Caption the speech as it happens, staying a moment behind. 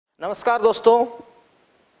नमस्कार दोस्तों,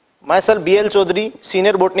 मैं sir BL Chaudhary,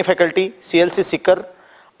 senior botany faculty CLC seeker.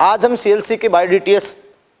 आज हम CLC के बायो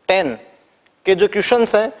DTS-10 के जो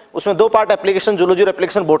क्वेश्चंस हैं उसमें दो पार्ट एप्लीकेशन जूलॉजी और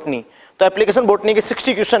एप्लीकेशन बोटनी। तो एप्लीकेशन बोटनी के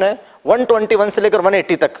 60 क्वेश्चन है, 121 से लेकर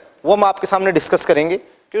 180 तक, वो हम आपके सामने डिस्कस करेंगे।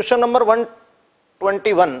 Question number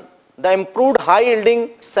 121, the improved high yielding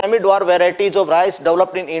semi dwarf varieties of rice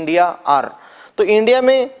developed in India are. तो इंडिया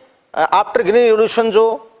में आफ्टर ग्रीन रिवोल्यूशन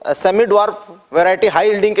जो semi dwarf variety high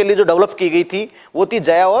yielding के लिए जो डेवलप की गई थी वो थी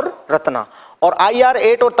जया और रत्ना। और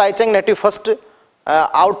IR8 और ताइचेंग native first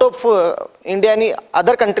out of India यानी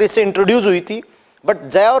अदर कंट्रीज से इंट्रोड्यूस हुई थी, बट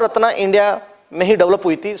जया और रत्ना इंडिया में ही डेवलप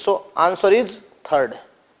हुई थी। So answer is third.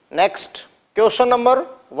 Next question number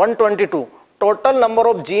 122, total number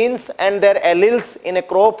of jeans and there alleles in A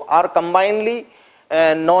crop are combinedly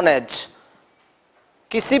known as.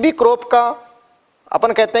 किसी भी क्रॉप का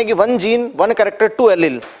अपन कहते हैं कि 1 जीन 1 कैरेक्टर 2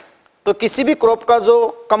 एलील। तो किसी भी क्रॉप का जो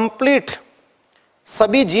कंप्लीट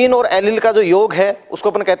सभी जीन और एलील का जो योग है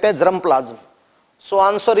उसको अपन कहते हैं germplasm. So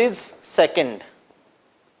answer is second.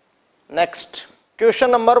 Next question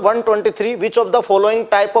number 123, which of the following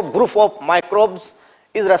type of group of microbes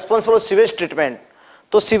is responsible for sewage treatment.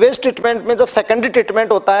 तो सीवेज ट्रीटमेंट में जब सेकेंडरी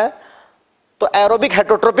ट्रीटमेंट होता है तो एरोबिक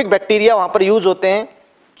हेटरोट्रोपिक बैक्टीरिया वहां पर यूज होते हैं।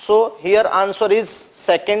 So here answer is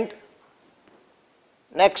second.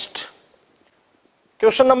 Next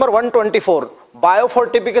question number 124,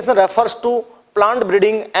 biofortification refers to plant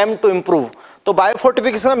breeding M to improve. तो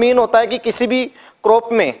बायोफोर्टिफिकेशन का मीन होता है कि किसी भी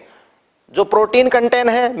क्रॉप में जो प्रोटीन कंटेंट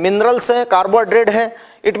है, मिनरल्स है, कार्बोहाइड्रेट है,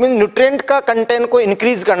 इट मीन न्यूट्रिएंट का कंटेंट को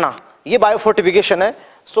इंक्रीज करना, ये बायोफोर्टिफिकेशन है।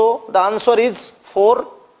 So the answer is 4।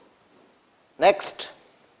 Next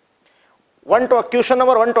question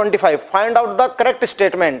number 125, find out the correct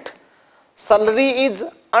statement. Salary is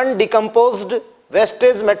अनडिकम्पोज्ड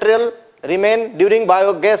wastage material remain during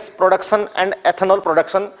biogas production and ethanol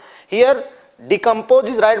production. Here decompose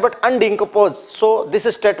is right but undecompose, so this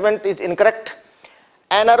statement is incorrect.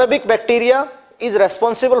 Anaerobic bacteria is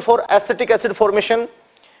responsible for acetic acid formation.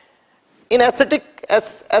 In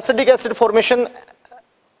acetic acid formation,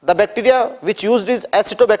 the bacteria which used is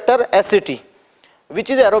Acetobacter aceti,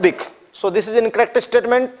 which is aerobic. So this is an incorrect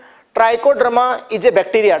statement. Trichoderma is a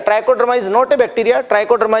bacteria. Trichoderma is not a bacteria.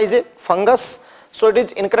 Trichoderma is a fungus. So it is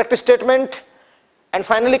incorrect statement. And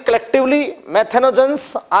finally, collectively methanogens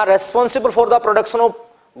are responsible for the production of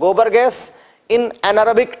gobar gas in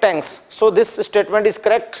anaerobic tanks. So this statement is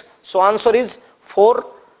correct. So answer is 4.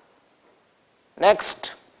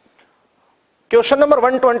 Next question number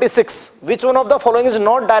 126, which one of the following is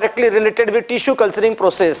not directly related with tissue culturing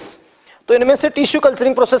process। तो इनमें से tissue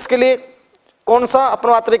culturing process के लिए कौन सा अपन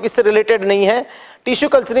बात रहे किससे रिलेटेड नहीं है। टिश्यू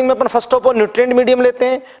कल्चरिंग में अपन first of all nutrient medium लेते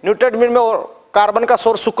हैं, न्यूट्रिएंट मीडियम में और कार्बन का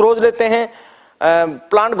सोर्स सुक्रोज लेते हैं,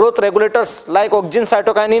 plant growth regulators like auxin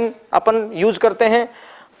cytokinin अपन यूज करते हैं।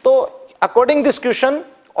 तो according this question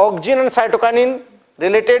auxin and cytokinin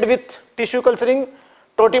related with tissue culturing,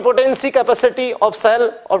 totipotency capacity of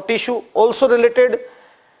cell of tissue also related,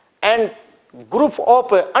 and group of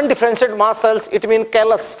undifferentiated mass cells, it means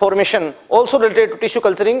callus formation, also related to tissue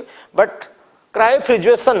culturing, but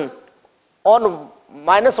cryofrigiation on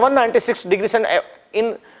 -196 degrees and in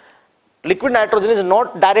liquid nitrogen is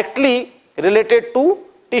not directly related to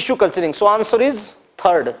tissue culturing. So answer is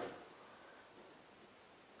third.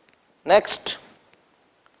 Next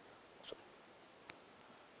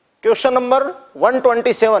question number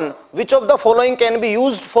 127, which of the following can be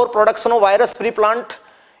used for production of virus free plant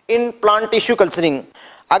in plant tissue culturing.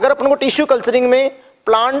 अगर अपन को tissue culturing में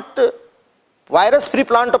plant virus free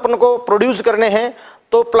plant अपन को produce करने हैं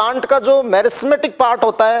तो plant का जो meristematic part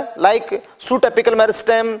होता है like suit apical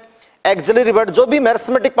meristem, axillary बड, जो भी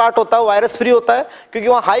मेरिस्मेटिक पार्ट होता है वायरस फ्री होता है क्योंकि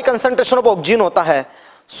वहाँ हाई कंसंट्रेशन ऑफ ऑक्सीजन होता है।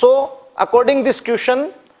 So according this question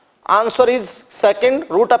answer is second,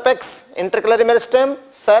 root apex, इंटरकलरी meristem,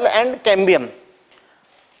 cell and cambium.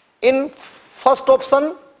 In first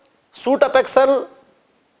option suit apex cell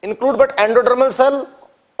include but endodermal cell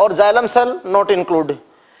or xylem cell not include.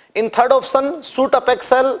 In third option shoot apex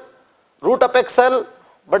cell, root apex cell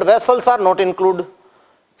but vessels are not include.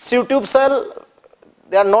 Sieve tube cell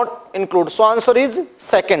they are not include. So answer is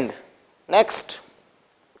second. Next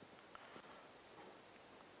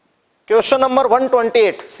question number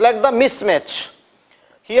 128, select the mismatch.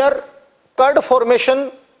 Here curd formation,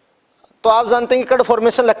 तो आप जानते हैं कि curd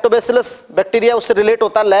formation lactobacillus bacteria उससे relate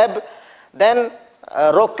होता है lab. Then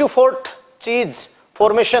Roquefort cheese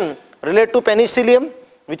formation relate to penicillium,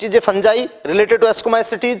 which is a fungi related to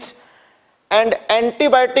Ascomycetes, and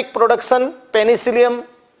antibiotic production penicillium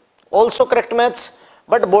also correct match,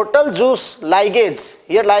 but bottle juice ligase,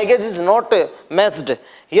 here ligase is not matched,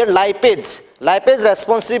 Here lipase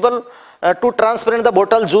responsible to transparent the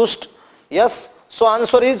bottle juiced. Yes, so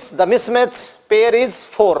answer is, the mismatch pair is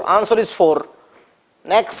 4. Answer is 4.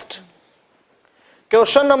 Next,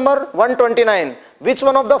 question number 129. Which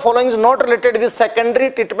one of the following is not related with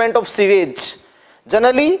secondary treatment of sewage?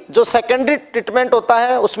 Generally जो secondary treatment होता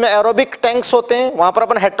है उसमें aerobic tanks होते हैं, वहाँ पर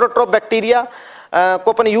अपन हेट्रोट्रोप bacteria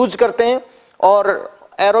को अपन use करते हैं और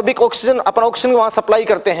एरोबिक ऑक्सीजन अपन ऑक्सीजन वहाँ सप्लाई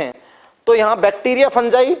करते हैं. तो यहाँ bacteria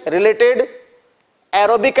fungi related,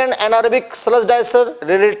 aerobic and anaerobic sludge dicer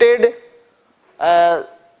related,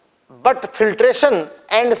 but filtration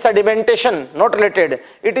and sedimentation not related.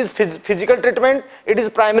 It is physical treatment, it is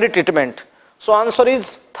primary treatment. So answer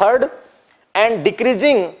is third. And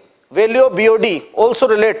decreasing value of BOD also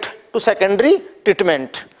relate to secondary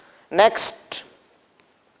treatment. Next,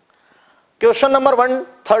 question number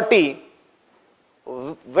 130.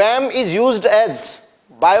 VAM is used as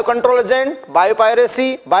biocontrol agent,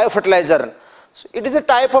 biopiracy, biofertilizer. So it is a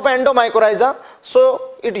type of endomycorrhiza,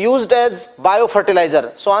 so it used as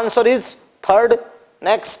biofertilizer. So answer is third.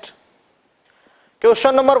 Next,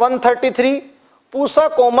 question number 133. Pusa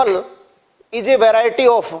komal is a variety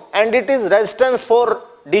of, and it is resistance for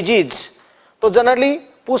disease. So generally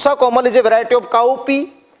Pusa komal is a variety of cowpea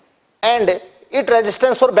and it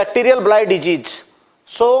resistance for bacterial blight disease.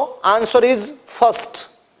 So answer is first.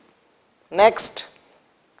 Next,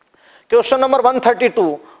 question number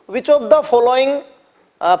 132. Which of the following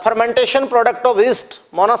fermentation product of yeast,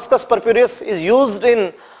 Monoscus purpureus, is used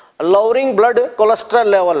in lowering blood cholesterol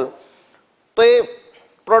level? तो ये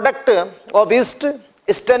product of yeast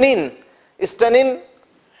stennin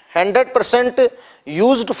 100%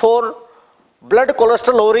 used for blood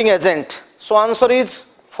cholesterol lowering agent. So answer is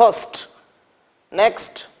first.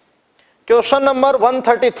 Next, question number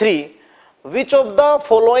 133. Which of the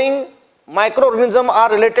following microorganism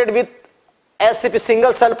are related with SCP,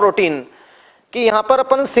 single cell protein? कि यहाँ पर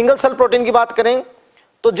अपन single cell protein की बात करें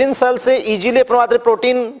तो जिन cell से easily अपवाद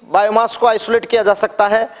protein biomass को आइसोलेट किया जा सकता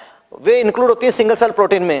है वे इंक्लूड होती है सिंगल सेल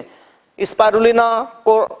प्रोटीन में. Spirulina,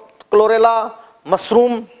 chlorella,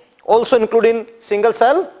 mushroom also include in single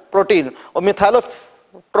cell protein, or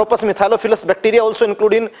Methylotropus methylophilus bacteria also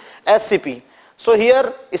include in SCP. So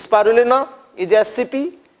here spirulina is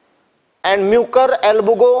SCP and Mucor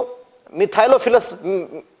albugo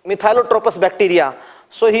Methylotropus bacteria.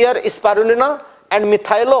 So here spirulina and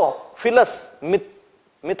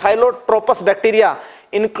Methylotropus bacteria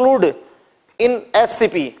include in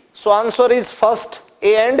SCP. So answer is first,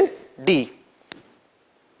 A and D.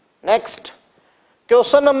 Next,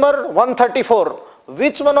 question number 134.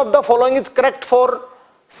 Which one of the following is correct for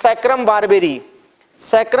Saccharum barberi?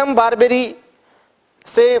 Saccharum barberi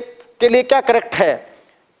से के लिए क्या correct है?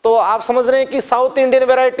 तो आप समझ रहे हैं कि साउथ इंडियन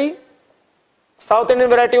वैरायटी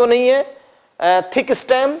वो नहीं है, थिक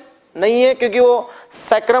स्टेम नहीं है क्योंकि वो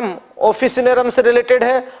सैक्रम ऑफिसिनेरम से रिलेटेड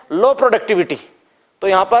है, लो प्रोडक्टिविटी. तो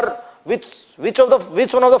यहां पर which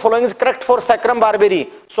one of the following is correct for Saccharum barberi?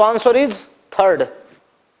 So answer is third.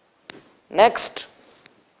 Next,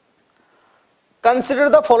 consider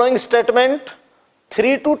the following statement.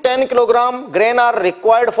 3 to 10 kilogram grain are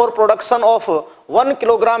required for production of 1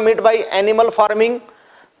 kilogram meat by animal farming.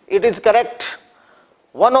 It is correct.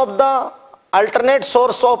 One of the alternate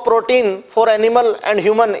source of protein for animal and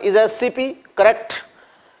human is SCP. Correct.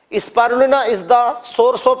 Spirulina is the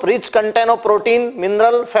source of rich content of protein,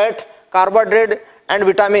 mineral, fat, carbohydrate and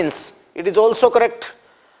vitamins. It is also correct.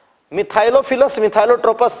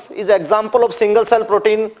 Methylotropus is an example of single cell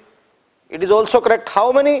protein. It is also correct.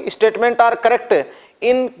 How many statements are correct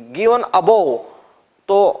in given above?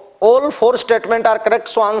 So all 4 statements are correct.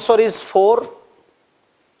 So answer is 4.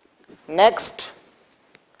 Next,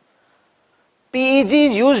 PEG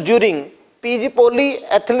is used during PEG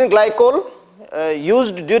polyethylene glycol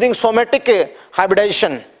used during somatic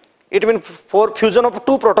hybridization. It means for fusion of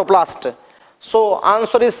 2 protoplasts. So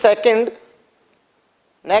answer is second.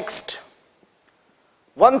 Next,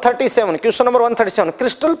 137, question number 137.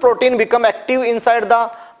 Crystal protein become active inside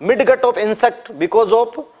the midgut of insect because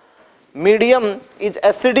of medium is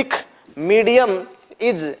acidic, medium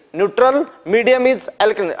is neutral, medium is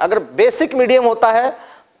alkaline. अगर basic medium होता है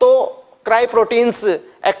तो cry proteins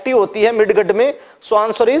active होती है midgut में. So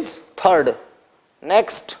answer is third.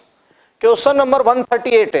 Next, question number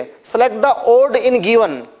 138. Select the odd in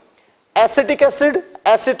given. Acetic acid,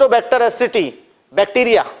 Acetobacter aceti,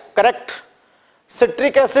 bacteria. Correct.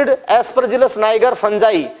 Citric acid, Aspergillus niger,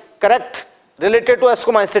 fungi. Correct. Related to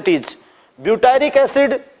Ascomycetes. Butyric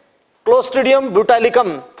acid, Clostridium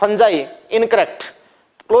botulicum, fungi. Incorrect.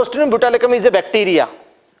 Clostridium botulicum is a bacteria.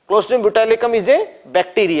 Clostridium botulicum is a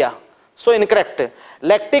bacteria. So incorrect.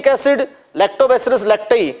 lactic acid, lactobacillus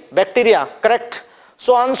lacti, bacteria, correct.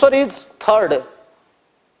 So answer is third.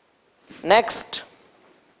 Next,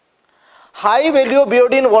 high value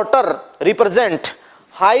BOD in water represent,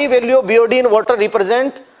 high value BOD in water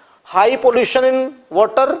represent high pollution in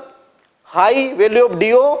water, high value of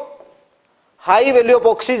DO, high value of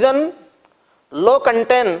oxygen, low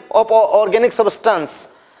content of organic substance.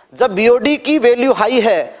 जब BOD की value high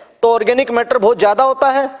है तो organic matter बहुत ज़्यादा होता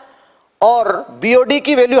है, और BOD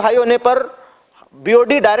की वैल्यू हाई होने पर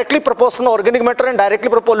BOD directly proportional organic matter and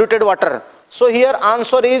directly polluted water. So here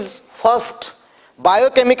answer is first.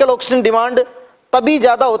 Biochemical oxygen demand तभी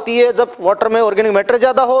ज़्यादा होती है जब वाटर में ऑर्गेनिक मैटर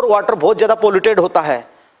ज़्यादा हो और वाटर बहुत ज़्यादा पोल्यूटेड होता है।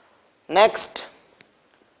 Next,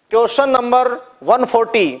 question number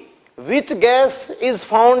 140, which gas is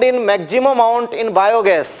found in maximum amount in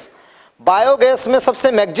biogas. Biogas में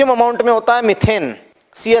सबसे मैक्सिमम अमाउंट में होता है मीथेन,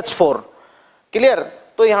 CH4, क्लियर।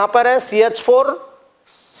 तो यहां पर है CH4,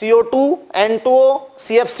 CO2, N2O,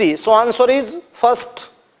 CFC। So answer is first.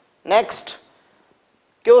 Next,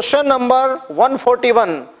 question number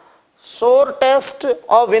 141, सोर test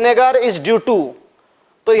of vinegar is due to.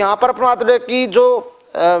 तो यहां पर अपना बात है कि जो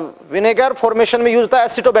विनेगर फॉर्मेशन में यूज होता है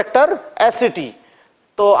एसिटोबैक्टर एसिटी,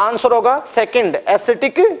 तो आंसर होगा second,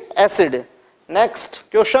 acetic acid. Next,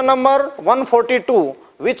 question number 142,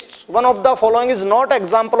 which one of the following is not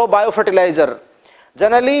example of bio fertiliser.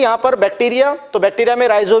 Generally यहां पर बैक्टीरिया, तो बैक्टीरिया में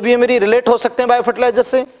राइजोबियम रिलेट हो सकते हैं बायो फर्टिलाइजर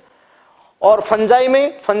से, और फंजाई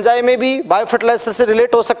में भी बायो फर्टिलाइजर से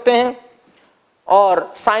रिलेट हो सकते हैं,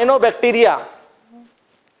 और साइनोबैक्टीरिया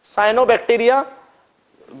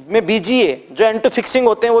में बीजीए जो एंटीफिक्सिंग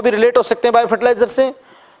होते हैं वो भी रिलेट हो सकते हैं बायो फर्टिलाइजर से,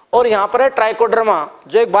 और यहां पर है ट्राइकोडर्मा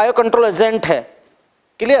जो एक बायो कंट्रोल एजेंट है,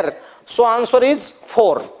 clear. So answer is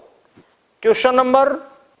 4। Question number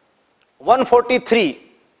 143,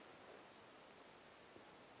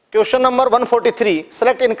 question number 143,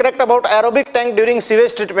 select incorrect about aerobic tank during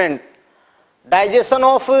sewage treatment. Digestion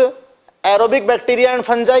of aerobic bacteria and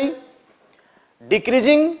fungi,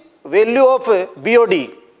 decreasing value of BOD.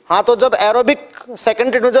 हाँ, तो जब एरोबिक सेकेंड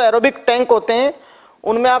ट्रीटमेंट जो aerobic tank होते हैं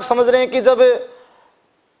उनमें आप समझ रहे हैं कि जब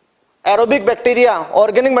एरोबिक बैक्टीरिया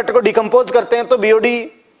ऑर्गेनिक मैटर को डिकम्पोज करते हैं तो बीओडी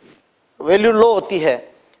वैल्यू लो होती है।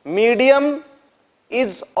 Medium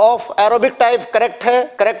is of aerobic type,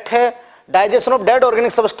 correct है। Digestion of dead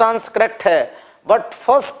organic substance, correct है, but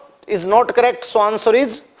first is not correct, so answer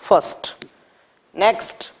is first.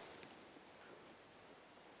 Next,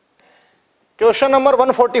 question number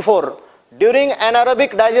 144, during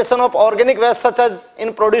anaerobic digestion of organic waste such as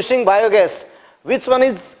in producing biogas, which one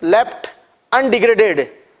is left अनडिग्रेडेड।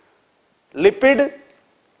 Lipid,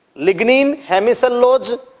 lignin,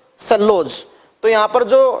 हेमिसेल्लोज, सेल्लोज। तो यहां पर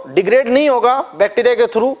जो degrade नहीं होगा bacteria के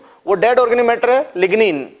through वो dead organic matter है,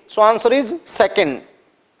 lignin. So answer is second.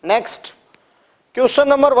 Next, question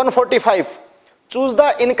number 145, choose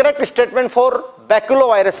the incorrect statement for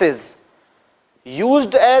बैक्यूलोवायरसेस।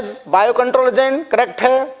 Used as bio control agent, correct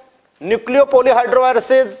है।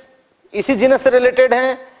 न्यूक्लियोपोलीहाइड्रोवायरसेस इसी जीनस से रिलेटेड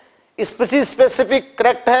हैं। स्पीसीज स्पेसिफिक,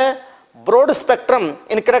 करेक्ट है। ब्रॉड स्पेक्ट्रम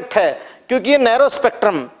इनकरेक्ट है, क्योंकि ये नैरो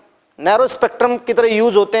स्पेक्ट्रम की तरह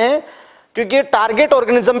यूज होते हैं, क्योंकि ये टारगेट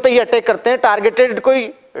ऑर्गेनिज्म पे ही अटैक करते हैं, टारगेटेड को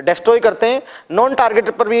ही डिस्ट्रॉय करते हैं, नॉन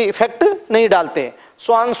टारगेटेड पर भी इफेक्ट नहीं डालते।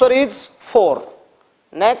 So answer is 4।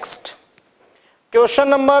 Next, question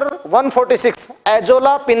number 146,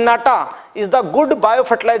 azolla pinnata is the good bio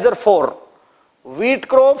fertiliser for wheat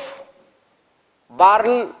crop,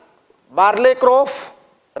 barley crop,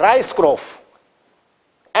 rice crop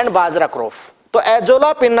and bajra crop. तो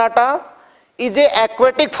azolla pinnata is a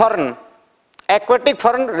aquatic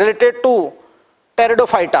fern related to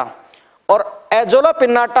pteridophyta, और azolla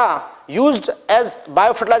pinnata used as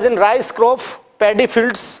bio fertiliser in rice crop, paddy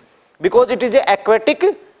fields, because it is a aquatic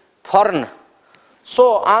fern.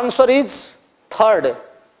 So answer is third.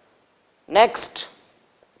 Next,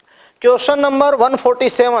 question number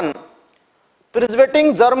 147,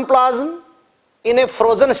 प्रिजर्वेटिंग germ plasm in A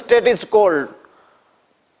frozen state is cold.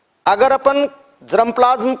 अगर अपन germ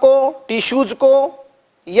plasm को, tissues को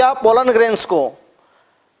या pollen grains को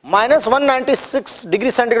 -196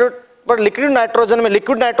 degree centigrade पर liquid nitrogen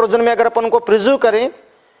में अगर अपन उनको preserve करें,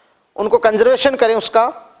 उनको कंजर्वेशन करें उसका,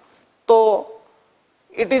 तो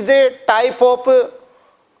it is a type of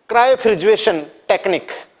क्रायोफ्रिजरेशन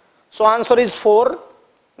technique. So answer is 4।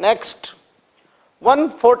 Next,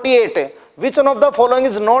 148, which one of the following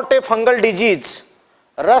is not a fungal disease.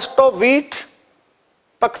 Rust of wheat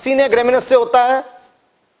Puccinia graminis से होता है,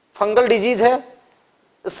 फंगल डिजीज है।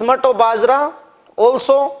 Smut of bajra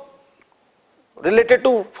also related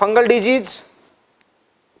to fungal disease,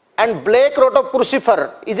 and black rot of क्रूसिफर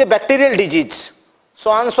is a bacterial disease. So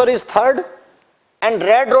answer is third. and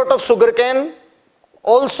red rot of sugarcane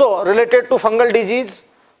also related to fungal disease.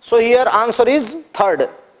 So here answer is third.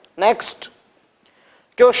 Next,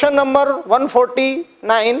 question number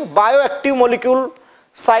 149, bioactive molecule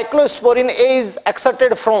cyclosporin A is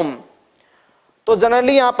extracted from. तो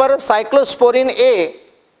generally यहाँ पर cyclosporin ए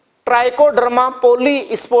trichoderma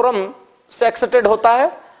पोलीस्पोरम से extracted होता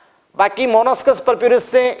है, बाकी Monascus परप्यूरिस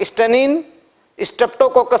से स्टेनिन,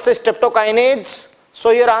 Streptococcus से streptokinase. So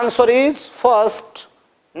here answer is first.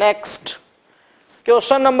 Next,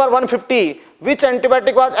 question number 150, which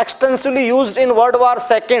antibiotic was extensively used in world war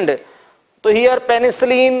second. तो here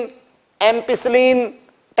penicillin, ampicillin,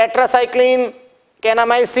 tetracycline,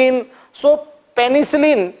 kanamycin. So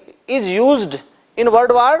penicillin is used in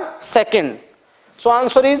World War II. So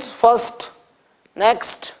answer is first.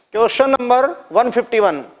 Next, question number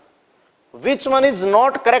 151, which one is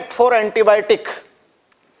not correct for antibiotic?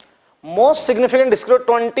 Most significant discovery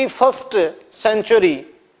 21st century.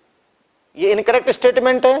 ये incorrect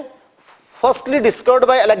statement है. Firstly discovered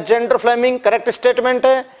by Alexander Fleming, correct statement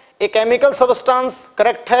है. A chemical substance,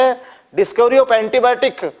 correct है. Discovery of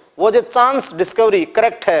antibiotic was a chance discovery,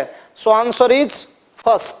 correct है. So answer is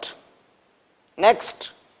first.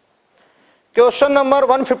 Next, question number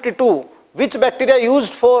 152, which bacteria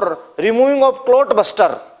used for removing of clot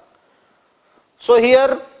buster? So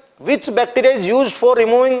here, which bacteria is used for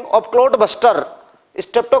removing of clot buster?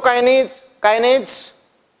 Streptokinase,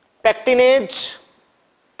 pectinase,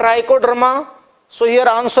 trichoderma. So here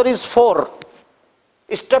answer is 4.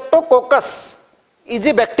 Streptococcus is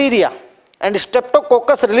a bacteria and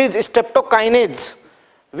Streptococcus release streptokinase,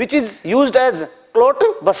 which is used as clot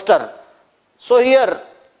buster. So here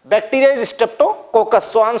bacteria is Streptococcus.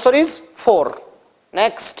 So answer is 4.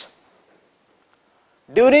 Next,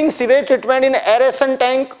 during sewage treatment in aeration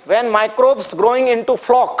tank, when microbes growing into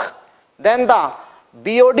flock, then the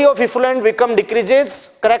BOD of effluent become decreases,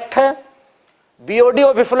 correct है. BOD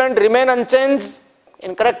of effluent remain unchanged,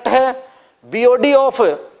 incorrect है. BOD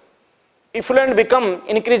of effluent become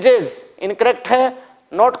increases, incorrect है.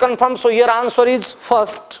 Not confirmed. So here answer is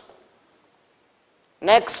first.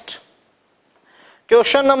 Next,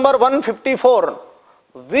 question number 154,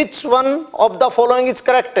 which one of the following is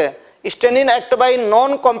correct? Stennin act by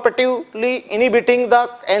non-competitively inhibiting the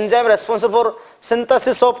enzyme responsible for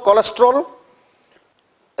synthesis of cholesterol.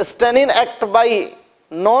 Stennin act by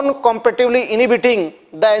non-competitively inhibiting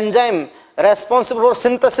the enzyme responsible for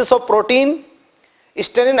synthesis of protein.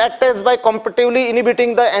 Stennin acts by competitively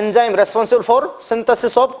inhibiting the enzyme responsible for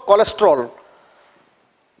synthesis of cholesterol.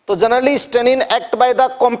 तो generally स्टेनिन act by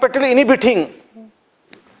the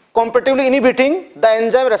competitively inhibiting the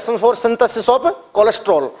enzyme responsible for synthesis of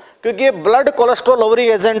cholesterol, क्योंकि ये blood cholesterol lowering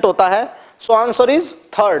agent होता है. So answer is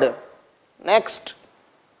third. Next,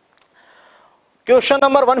 question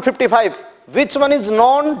number 155, which one is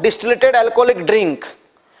non डिस्टिलेटेड alcoholic drink.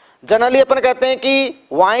 Generally अपन कहते हैं कि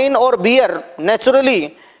wine और beer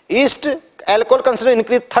naturally east alcohol concentration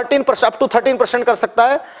increase 13% up to 13% कर सकता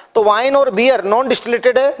है. तो वाइन और बियर नॉन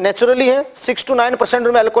डिस्टिलेटेड है, नेचुरली है, 6 to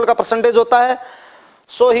 9% में अल्कोहल का परसेंटेज होता है.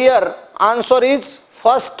 So here answer is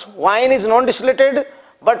first, wine is non डिस्टिलेटेड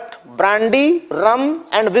but brandy, rum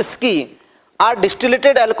and whisky are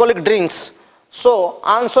डिस्टिलेटेड alcoholic drinks. So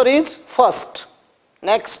answer is first.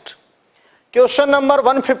 Next, question number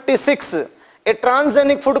 156, a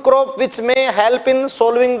transgenic food crop which may help in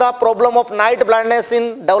solving the problem of night blindness in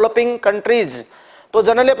developing countries. तो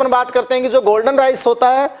generally अपन बात करते हैं कि जो golden rice होता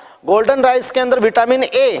है, golden rice के अंदर विटामिन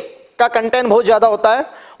ए का कंटेंट बहुत ज़्यादा होता है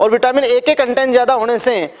और विटामिन ए के कंटेंट ज़्यादा होने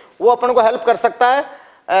से वो अपन को हेल्प कर सकता है,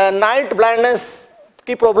 नाइट ब्लाइंडनेस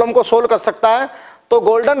की प्रॉब्लम को सोल्व कर सकता है. तो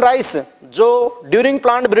गोल्डन राइस जो during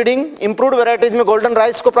plant breeding improved varieties में गोल्डन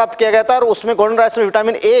राइस को प्राप्त किया गया था और उसमें गोल्डन राइस में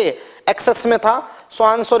विटामिन ए एक्सेस में था. So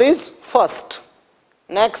answer is first.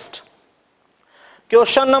 Next,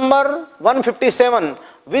 question number 157,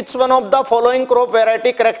 which one of the following crop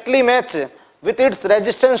variety correctly match with its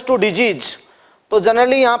resistance to disease. तो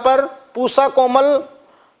जनरली यहाँ पर पूसा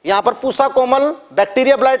कोमल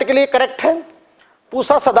बैक्टीरिया ब्लाइट के लिए करेक्ट है.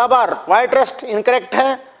 पूसा सदाबार व्हाइट रस्ट इनकरेक्ट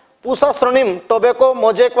है. Pusa स्रोनिम tobacco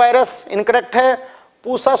mosaic virus incorrect है.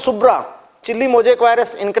 Pusa Subra chilli mosaic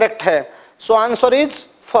virus incorrect है. So answer is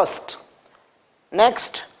first.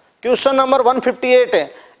 Next, question number 158,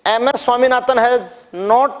 MS Swaminathan has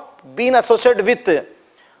not been associated with.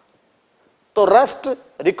 तो rust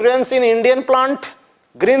रिक्रेंस in Indian plant,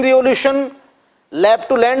 green revolution, lab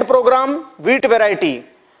to land programme, wheat variety.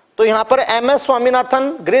 तो यहाँ पर MS Swaminathan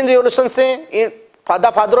green revolution से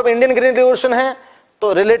the father of Indian green revolution है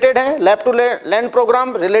तो related है, lab to land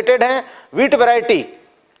programme related है. Wheat variety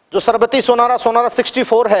जो सरबती सोनारा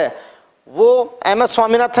 64 है वो MS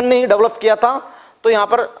स्वामीनाथन ने ही डेवलप किया था. तो यहां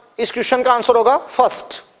पर इस क्वेश्चन का आंसर होगा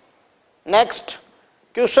first. Next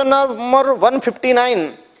question number 159,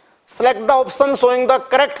 select the option showing the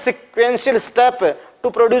correct sequential step to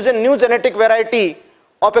produce a new genetic variety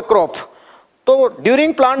of A crop. तो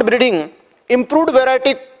during plant breeding improved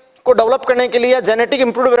variety को डेवलप करने के लिए, जेनेटिक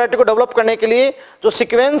इंप्रूव्ड वेराइटी को develop करने के लिए जो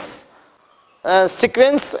सीक्वेंस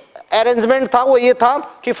अरेंजमेंट था वो ये था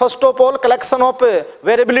कि first of all collection of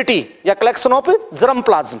variability या कलेक्शन ऑफ जर्म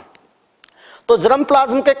प्लाज्म। तो जर्म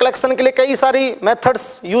प्लाज्म के कलेक्शन के लिए कई सारी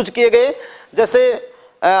मेथड्स यूज किए गए, जैसे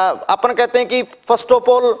अपन कहते हैं कि first of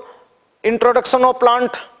all introduction of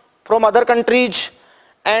plant from other countries,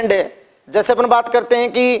 and जैसे अपन बात करते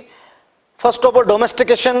हैं कि first of all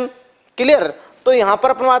domestication, clear. तो यहाँ पर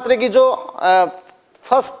अपन बात करें कि जो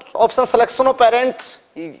first option selection of parents,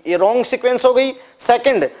 ये रॉन्ग सीक्वेंस हो गई।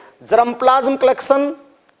 Second germ plasm collection,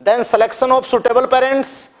 then selection of suitable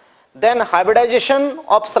parents, then hybridization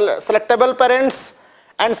of selectable parents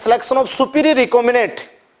and selection of superior recombinant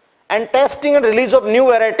and testing and release of new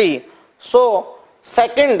variety. So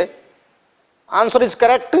second answer is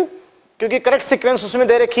correct, क्योंकि correct sequence उसमें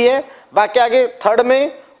दे रखी है। बाकी आगे third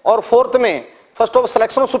में और fourth में first of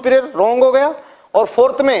selection of superior wrong हो गया, और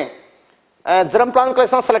फोर्थ में germ plasm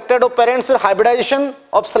collection selected of parents, फिर हाइब्रिडाइजेशन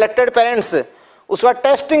ऑफ सेलेक्टेड पेरेंट्स, उसके बाद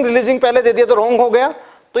टेस्टिंग रिलीजिंग पहले दे दिया तो रॉन्ग हो गया।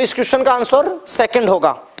 तो इस क्वेश्चन का आंसर सेकंड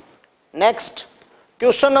होगा। Next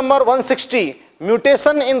question number 160,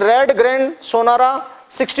 mutation in red grain Sonara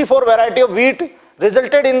 64 variety of wheat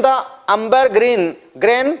resulted in the Ambar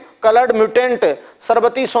grain coloured mutant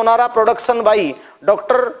Sharbati Sonara production by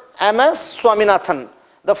doctor MS Swaminathan,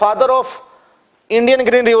 the father of Indian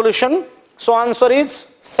green revolution. So answer is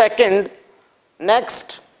second.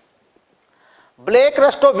 Next black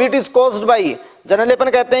rust of wheat is caused by, generally अपन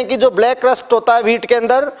कहते हैं कि जो black rust होता है wheat के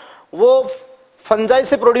अंदर वो fungi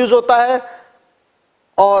से प्रोड्यूस होता है,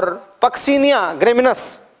 और पक्सीनिया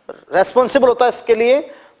ग्रेमिनस रेस्पॉन्सिबल होता है इसके लिए।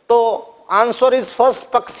 तो आंसर इज फर्स्ट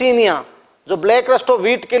पक्सीनिया, जो ब्लैक रस्ट ऑफ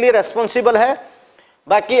व्हीट के लिए रेस्पॉन्सिबल है।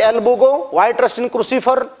 बाकी एल्बुगो, व्हाइट रस्ट इन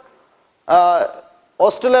क्रूसीफर,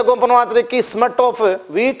 ऑस्ट्रेलिया की smut of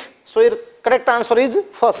wheat. So correct answer is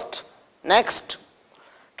first. Next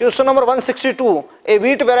question number 162, A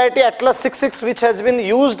wheat variety Atlas 66 which has been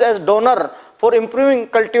used as donor for improving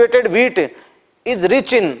cultivated wheat is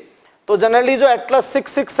rich in. तो generally जो Atlas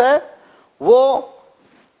 66 है वो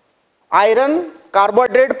iron,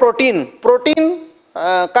 carbohydrate, protein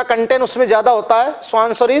का content उसमें ज्यादा होता है। So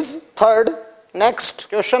answer is third. Next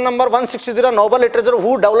question number 163, Nobel literature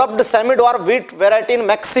who developed semi dwarf wheat variety in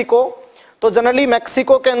Mexico. तो जनरली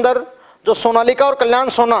मैक्सिको के अंदर जो सोनालिका और कल्याण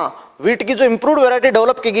सोना व्हीट की जो इंप्रूव्ड वेराइटी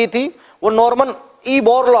डेवलप की गई थी वो नॉर्मन ई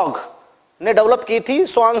बोरलॉग ने डेवलप की थी।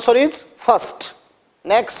 So answer is first.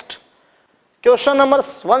 Next question number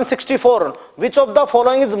 164, which of the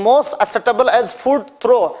following is most acceptable as food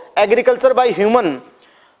throw agriculture by human.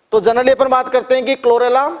 तो जनरली अपन बात करते हैं कि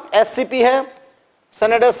क्लोरेला SCP है,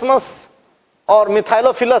 सेनेडेस्मस और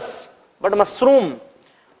मिथाइलोफिलस, बट मशरूम।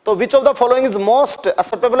 तो which of the following is most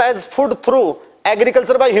acceptable as food through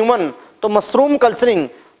agriculture by human, तो mushroom culturing.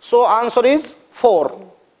 So answer is 4।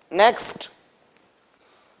 Next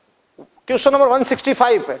question number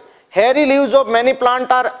 165, hairy leaves of many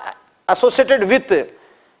plants are associated with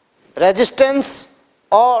resistance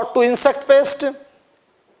or to insect pest,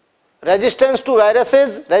 resistance to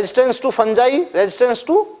viruses, resistance to fungi, resistance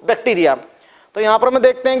to bacteria। तो यहाँ पर हम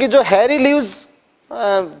देखते हैं कि जो hairy leaves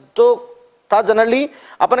तो था, जनरली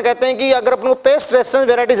अपन कहते हैं कि अगर अपन को पेस्ट रेजिस्टेंस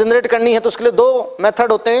वेराइटी जनरेट करनी है तो उसके लिए दो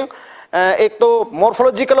मेथड होते हैं, एक तो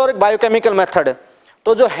मॉर्फोलॉजिकल और एक बायोकेमिकल मेथड।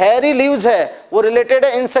 तो जो hairy leaves है वो रिलेटेड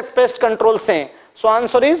है इंसेक्ट पेस्ट कंट्रोल से। So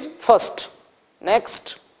answer is first.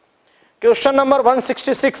 Next question number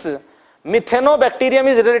 166, Methanobacterium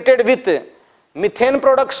is related with methane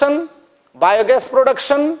production, biogas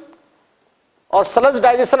production और सलज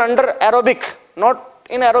digestion under aerobic,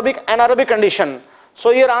 not in aerobic, anaerobic condition.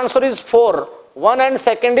 So here answer is 4, 1 and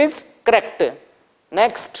 2 is correct.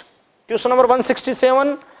 Next question number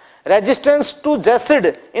 167, resistance to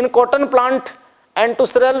jassid in cotton plant and to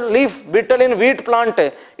cereal leaf beetle in wheat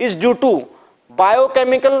plant is due to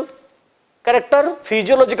biochemical character,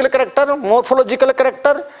 physiological character, morphological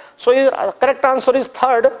character. So correct answer is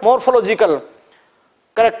third, morphological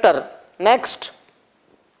character. Next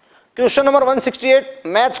question number 168,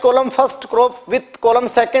 match column first crop with column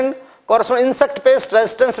second corresponding insect pest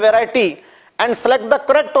resistance variety and select the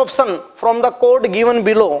correct option from the code given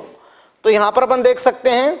below। तो यहाँ पर अपन देख सकते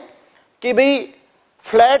हैं कि भाई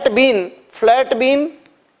flat bean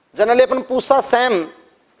generally अपन Pusa Sam,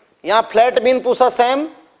 यहाँ flat bean Pusa Sam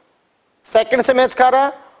second से मैच खा रहा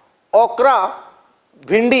है, ओकरा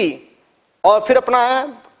भिंडी, और फिर अपना है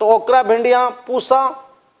तो ओकरा, भिंडिया, पूसा,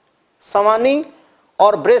 सवानी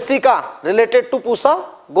और Brassica related to Pusa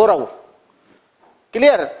Gaurav.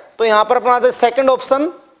 Clear? तो यहां पर अपना सेकंड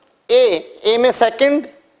ऑप्शन ए में सेकंड,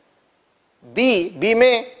 बी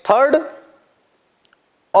में थर्ड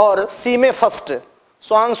और सी में first.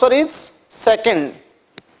 So answer is second.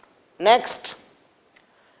 Next,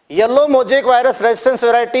 yellow mosaic virus resistance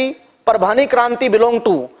variety Parbhani क्रांति बिलोंग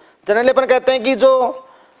टू। जनरली अपन कहते हैं कि जो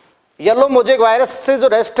येलो मोजेक वायरस से जो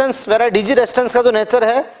रेजिस्टेंस वैरायटी, डीजी रेजिस्टेंस का जो नेचर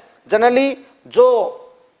है, जनरली जो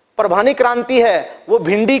परभानी क्रांति है वो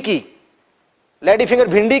भिंडी की, लेडी फिंगर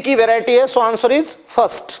भिंडी की वैरायटी है। So answer is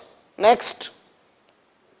first. Next,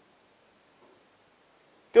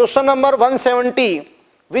 question number 170,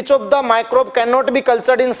 which of the microbe can not be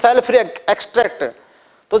cultured in cell free extract.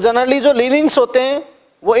 तो जनरली जो लिविंग्स होते हैं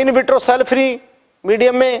वो in vitro cell free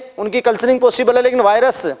medium में उनकी कल्चरिंग पॉसिबल है, लेकिन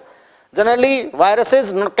virus, generally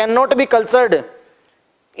viruses can not be cultured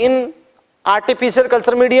in artificial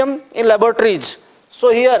culture medium in laboratories. So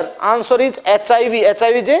here answer is HIV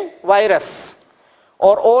is a virus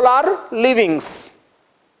और all are livings.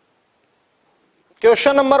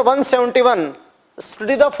 Question number 171,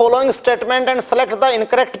 study the following statement and select the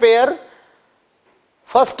incorrect pair.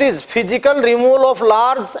 First is physical removal of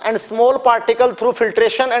large and small particle through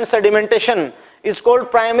filtration and sedimentation is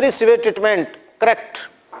called primary sewage treatment. Correct,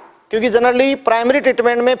 क्योंकि generally primary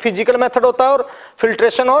treatment में physical method होता है और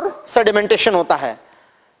filtration और sedimentation होता है।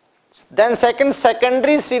 Then second,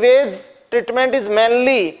 secondary sewage treatment is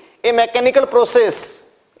mainly A mechanical process.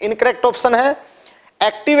 Incorrect option है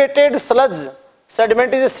activated sludge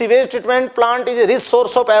sediment is a sewage treatment plant is a rich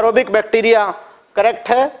source of aerobic bacteria. Correct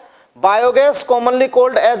है। Biogas commonly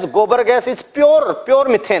cold as गोबर gas is pure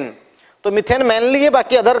methane. तो methane mainly है,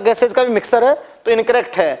 बाकी other gases का भी mixer है, तो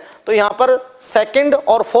इनकरेक्ट है। तो यहां पर सेकंड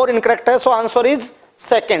और 4 इनकरेक्ट है। So answer is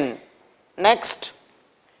second. Next,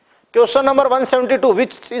 question number 172,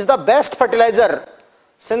 which is the best fertiliser.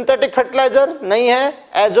 Synthetic fertiliser नहीं है,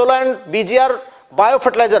 azolla and BGR bio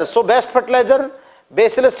fertiliser. So best fertiliser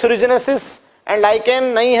bacillus थ्यूरिजेनेसिस and lichen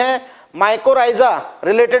नहीं है, माइकोराइजा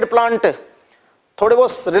रिलेटेड प्लांट थोड़े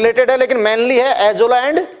बहुत रिलेटेड है, लेकिन मेनली है एजोला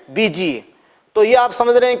एंड बीजी। तो ये आप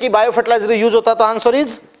समझ रहे हैं कि बायो फर्टिलाइजर यूज होता है, तो answer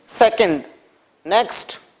is second.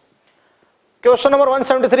 Next, question number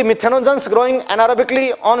 173, methanogens growing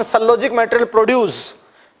anaerobically on cellulosic material produce.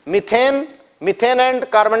 Methane and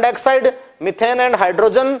carbon dioxide, methane and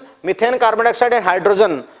hydrogen, methane carbon dioxide and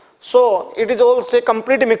hydrogen. So it is also a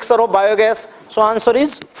complete mixer of biogas. So answer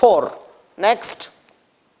is 4। Next,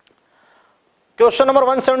 question number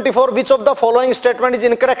 174, which of the following statement is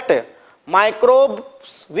incorrect?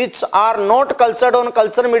 Microbes which are not cultured on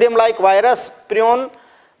culture medium like virus, prion,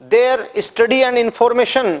 their study and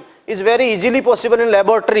information is very easily possible in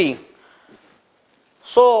laboratory.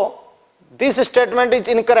 So this statement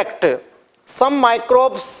is incorrect. Some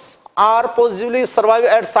microbes are possibly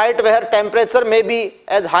survive at site where temperature may be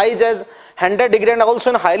as high as 100 degree and also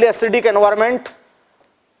in highly acidic environment.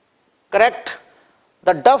 Correct.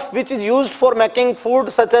 The duff which is used for making food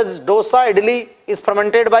such as dosa, idli is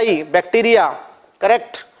fermented by bacteria.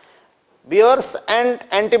 Correct. Beers and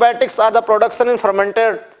antibiotics are the production in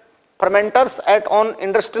fermenters at on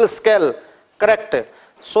industrial scale. Correct.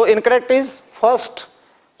 So incorrect is first.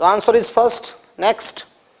 The answer is first. Next,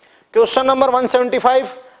 question number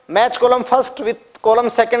 175, match column first with column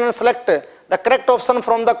second and select the correct option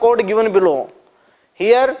from the code given below.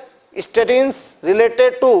 Here statins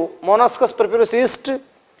related to Monococcus purpureus yeast,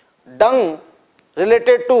 dung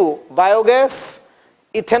related to biogas,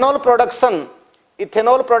 ethanol production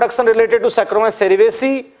related to Saccharomyces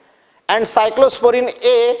cerevisiae, and cyclosporin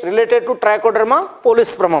A related to Trichoderma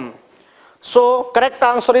polysporum. So correct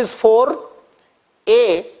answer is 4,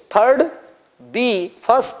 A third, B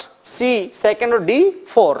first, C second, or D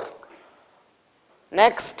 4.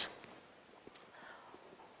 Next,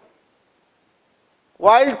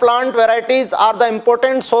 wild plant varieties are the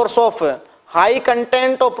important source of high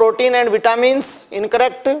content of protein and vitamins.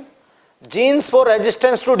 Incorrect. Genes for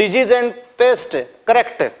resistance to disease and pest.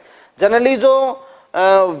 Correct. Generally जो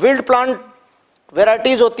wild plant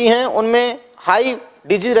varieties होती हैं उनमें high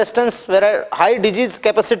disease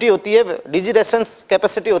capacity होती है, disease resistance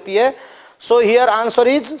capacity होती है. So here answer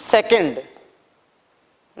is second.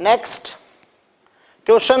 Next,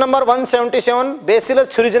 question number 177, Bacillus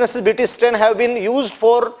thuringiensis Bt strain have been used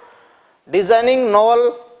for designing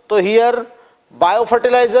novel. So here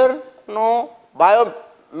biofertilizer, no,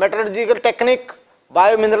 biometallurgical technique,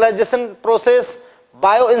 biomineralization process,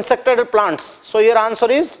 bioinsecticide plants. So here answer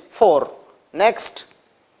is 4. Next,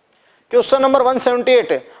 question number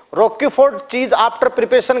 178, Roquefort cheese after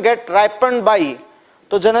preparation get ripened by.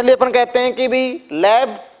 तो generally अपन कहते हैं कि भी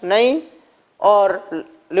lab नहीं, और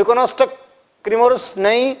ल्यूकोनोस्टिक क्रीमोरस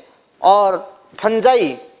नहीं, और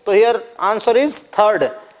fungi, तो हियर आंसर इज थर्ड,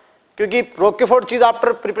 क्योंकि रोक्यूफोर्ट चीज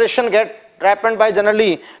after preparation gate ripened by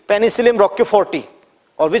generally Penicillium roqueforti,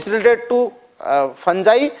 or which related to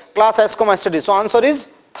fungi class Ascomycetidae. So answer is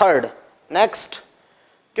third. Next,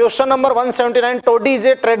 question number 179. Toddy is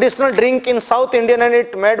a traditional drink in South India and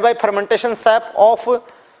it made by fermentation sap of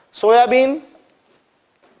soyabean,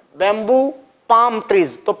 bamboo, palm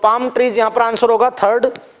trees. तो palm trees यहाँ पर answer होगा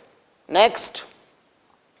third. Next,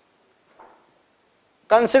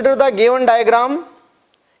 consider the given diagram.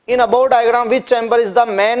 In above diagram which chamber is the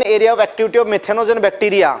main area of activity of methanogen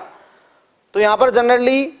bacteria? तो यहाँ पर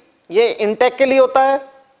generally ये intake के लिए होता है,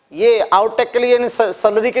 ये आउटटेक के लिए यानी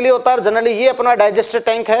सलरी के लिए होता है, जनरली ये अपना डाइजेस्टर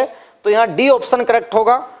टैंक है, तो यहाँ डी ऑप्शन करेक्ट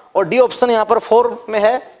होगा, और डी ऑप्शन यहाँ पर 4 में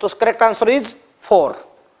है, तो correct answer is 4.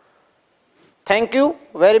 Thank you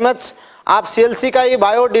very much. आप सीएलसी का ये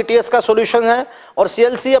बायो डीटीएस का सॉल्यूशन है, और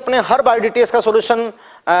सीएलसी अपने हर बायो डीटीएस का सॉल्यूशन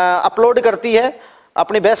अपलोड करती है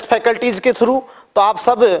अपनी बेस्ट फैकल्टीज के थ्रू, तो आप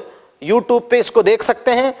सब यूट्यूब पे इसको देख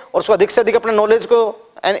सकते हैं और उसको अधिक से अधिक अपने नॉलेज को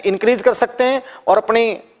इंक्रीज कर सकते हैं, और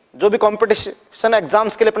अपनी जो भी कंपटीशन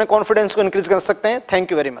एग्जाम्स के लिए अपने कॉन्फिडेंस को इंक्रीज कर सकते हैं.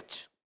 Thank you very much.